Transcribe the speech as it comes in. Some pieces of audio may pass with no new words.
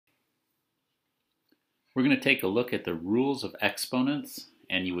We're going to take a look at the rules of exponents,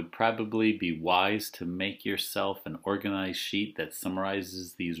 and you would probably be wise to make yourself an organized sheet that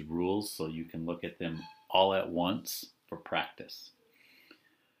summarizes these rules so you can look at them all at once for practice.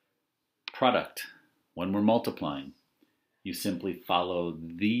 Product. When we're multiplying, you simply follow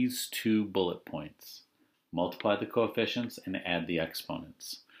these two bullet points. Multiply the coefficients and add the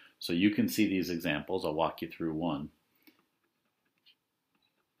exponents. So you can see these examples. I'll walk you through one.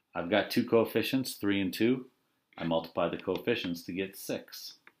 I've got two coefficients, 3 and 2. I multiply the coefficients to get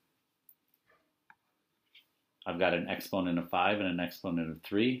 6. I've got an exponent of 5 and an exponent of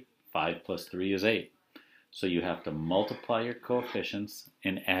 3. 5 plus 3 is 8. So you have to multiply your coefficients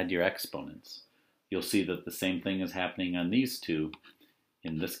and add your exponents. You'll see that the same thing is happening on these two.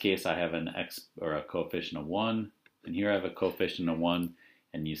 In this case, I have a coefficient of 1, and here I have a coefficient of 1,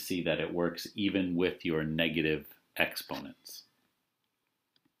 and you see that it works even with your negative exponents.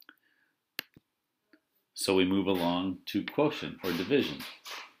 So we move along to quotient or division.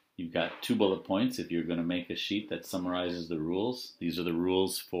 You've got two bullet points if you're going to make a sheet that summarizes the rules. These are the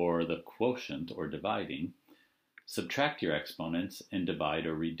rules for the quotient or dividing. Subtract your exponents and divide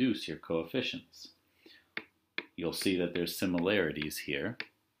or reduce your coefficients. You'll see that there's similarities here.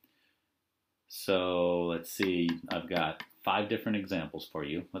 So let's see, I've got 5 different examples for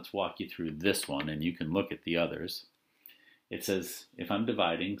you. Let's walk you through this one and you can look at the others. It says, if I'm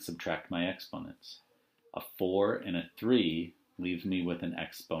dividing, subtract my exponents. A 4 and a 3 leaves me with an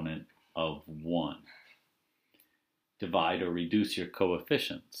exponent of 1. Divide or reduce your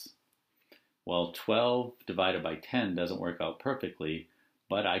coefficients. Well, 12 divided by 10 doesn't work out perfectly,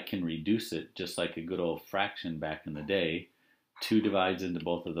 but I can reduce it just like a good old fraction back in the day. 2 divides into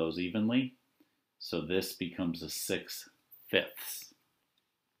both of those evenly, so this becomes a 6/5.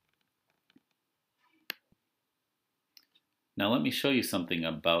 Now let me show you something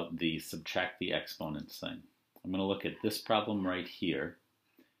about the subtract the exponents thing. I'm going to look at this problem right here.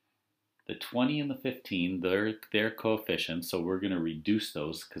 The 20 and the 15, they're coefficients, so we're going to reduce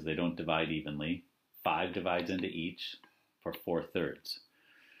those because they don't divide evenly. 5 divides into each for 4/3.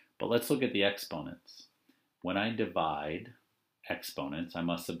 But let's look at the exponents. When I divide exponents, I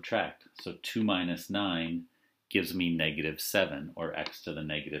must subtract. So 2 minus 9 gives me -7, or x to the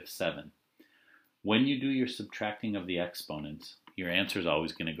 -7. When you do your subtracting of the exponents, your answer is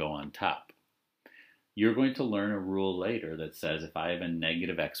always going to go on top. You're going to learn a rule later that says if I have a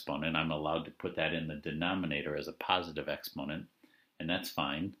negative exponent, I'm allowed to put that in the denominator as a positive exponent, and that's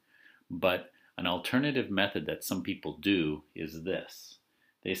fine. But an alternative method that some people do is this.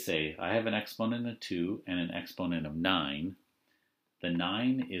 They say, I have an exponent of 2 and an exponent of 9. The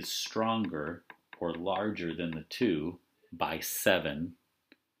 9 is stronger or larger than the 2 by 7.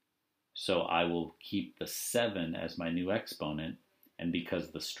 So I will keep the 7 as my new exponent, and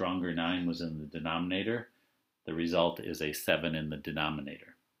because the stronger 9 was in the denominator, the result is a 7 in the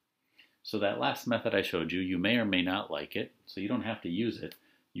denominator. So that last method I showed you, you may or may not like it, so you don't have to use it.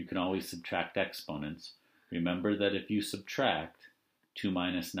 You can always subtract exponents. Remember that if you subtract, 2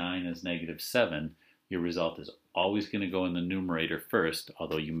 minus 9 is -7, your result is always going to go in the numerator first,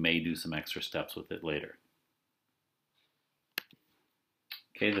 although you may do some extra steps with it later.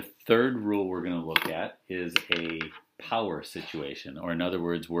 Okay, the third rule we're going to look at is a power situation, or in other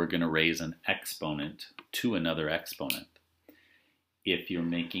words, we're going to raise an exponent to another exponent. If you're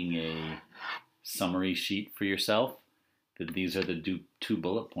making a summary sheet for yourself, then these are the two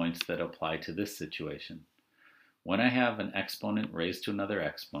bullet points that apply to this situation. When I have an exponent raised to another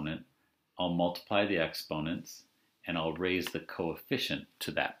exponent, I'll multiply the exponents and I'll raise the coefficient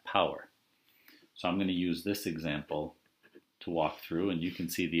to that power. So I'm going to use this example to walk through, and you can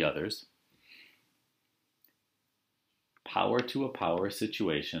see the others. Power to a power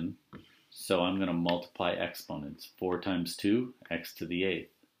situation, so I'm going to multiply exponents. 4 times 2, x to the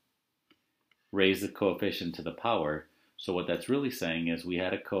 8th. Raise the coefficient to the power, so what that's really saying is we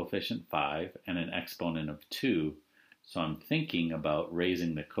had a coefficient 5 and an exponent of 2, so I'm thinking about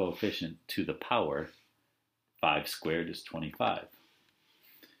raising the coefficient to the power. 5 squared is 25.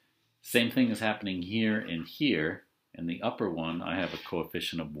 Same thing is happening here and here. In the upper one, I have a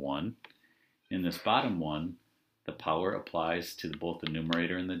coefficient of 1. In this bottom one, the power applies to both the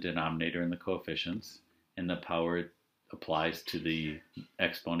numerator and the denominator in the coefficients, and the power applies to the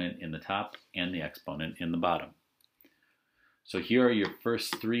exponent in the top and the exponent in the bottom. So here are your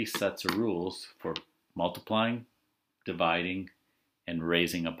first 3 sets of rules for multiplying, dividing, and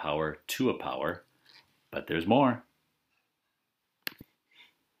raising a power to a power, but there's more.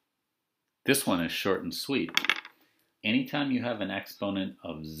 This one is short and sweet. Anytime you have an exponent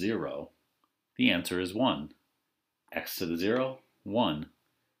of 0, the answer is 1. X to the 0, 1.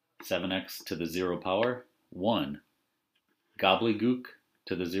 7x to the 0 power, 1. Gobbledygook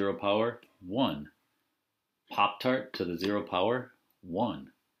to the 0 power, 1. Pop-Tart to the 0 power,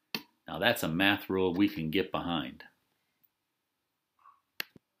 1. Now that's a math rule we can get behind.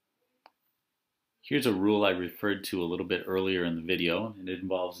 Here's a rule I referred to a little bit earlier in the video, and it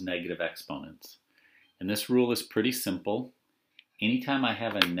involves negative exponents. And this rule is pretty simple. Anytime I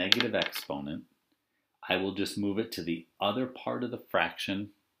have a negative exponent, I will just move it to the other part of the fraction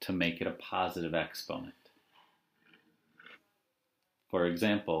to make it a positive exponent. For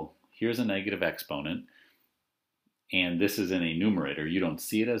example, here's a negative exponent, and this is in a numerator. You don't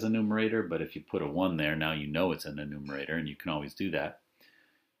see it as a numerator, but if you put a 1 there, now you know it's in a numerator, and you can always do that.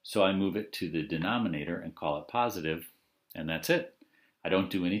 So I move it to the denominator and call it positive, and that's it. I don't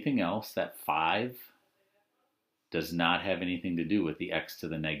do anything else. That 5 does not have anything to do with the x to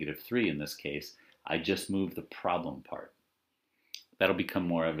the negative 3 in this case. I just move the problem part. That'll become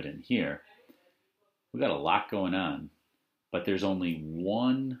more evident here. We've got a lot going on, but there's only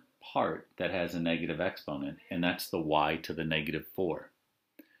one part that has a negative exponent, and that's the y to the negative 4.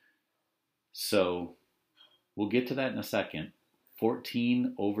 So we'll get to that in a second.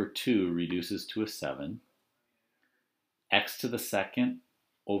 14 over 2 reduces to a 7. X to the second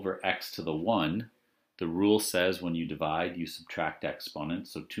over x to the 1. The rule says when you divide, you subtract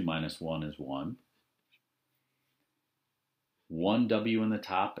exponents, so 2 minus 1 is 1. 1 w in the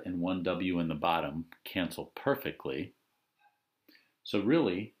top and 1 w in the bottom cancel perfectly. So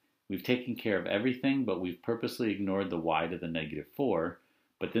really, we've taken care of everything, but we've purposely ignored the y to the negative 4.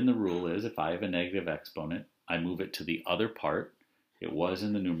 But then the rule is if I have a negative exponent, I move it to the other part. It was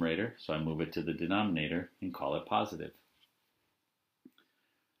in the numerator, so I move it to the denominator and call it positive.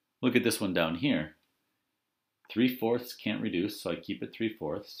 Look at this one down here. 3/4 can't reduce, so I keep it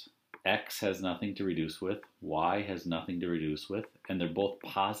 3/4. X has nothing to reduce with, y has nothing to reduce with, and they're both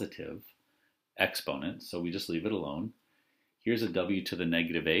positive exponents, so we just leave it alone. Here's a w to the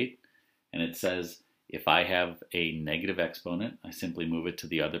negative 8, and it says if I have a negative exponent, I simply move it to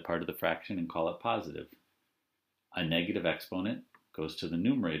the other part of the fraction and call it positive. A negative exponent goes to the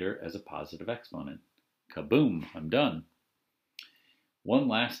numerator as a positive exponent. Kaboom, I'm done. One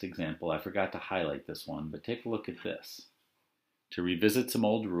last example, I forgot to highlight this one, but take a look at this. To revisit some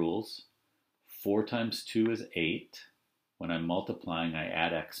old rules, 4 times 2 is 8. When I'm multiplying, I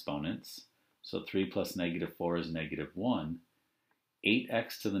add exponents. So 3 plus negative 4 is negative 1.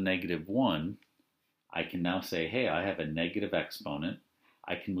 8x to the negative 1, I can now say, hey, I have a negative exponent.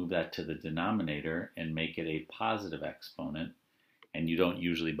 I can move that to the denominator and make it a positive exponent. And you don't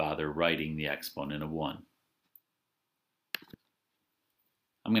usually bother writing the exponent of 1.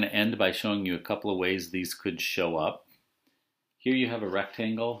 I'm going to end by showing you a couple of ways these could show up. Here you have a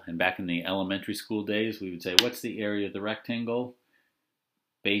rectangle, and back in the elementary school days, we would say, what's the area of the rectangle?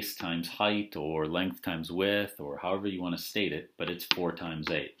 Base times height, or length times width, or however you want to state it, but it's 4 times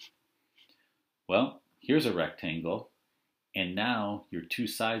 8. Well, here's a rectangle, and now your two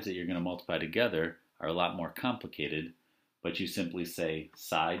sides that you're going to multiply together are a lot more complicated, but you simply say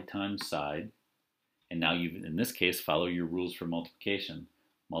side times side, and now you, in this case, follow your rules for multiplication.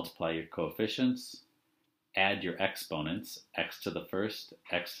 Multiply your coefficients, add your exponents, x to the first,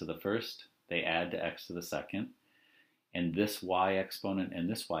 x to the first, they add to x to the second, and this y exponent and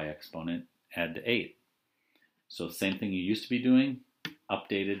this y exponent add to 8. So same thing you used to be doing,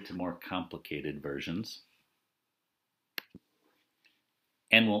 updated to more complicated versions.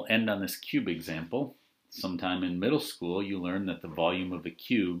 And we'll end on this cube example. Sometime in middle school, you learn that the volume of a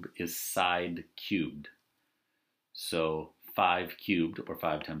cube is side cubed. So 5 cubed, or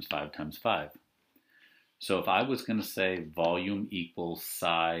 5 times 5 times 5. So if I was going to say volume equals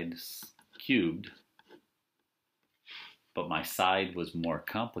side cubed, but my side was more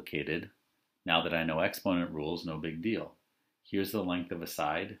complicated, now that I know exponent rules, no big deal. Here's the length of a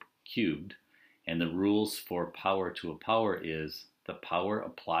side, cubed, and the rules for power to a power is the power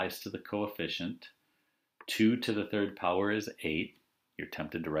applies to the coefficient. 2 to the third power is 8. You're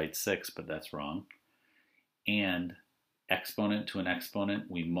tempted to write 6, but that's wrong. And exponent to an exponent,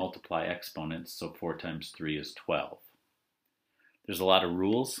 we multiply exponents, so 4 times 3 is 12. There's a lot of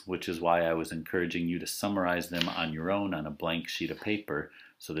rules, which is why I was encouraging you to summarize them on your own on a blank sheet of paper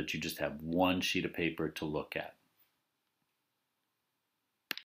so that you just have one sheet of paper to look at.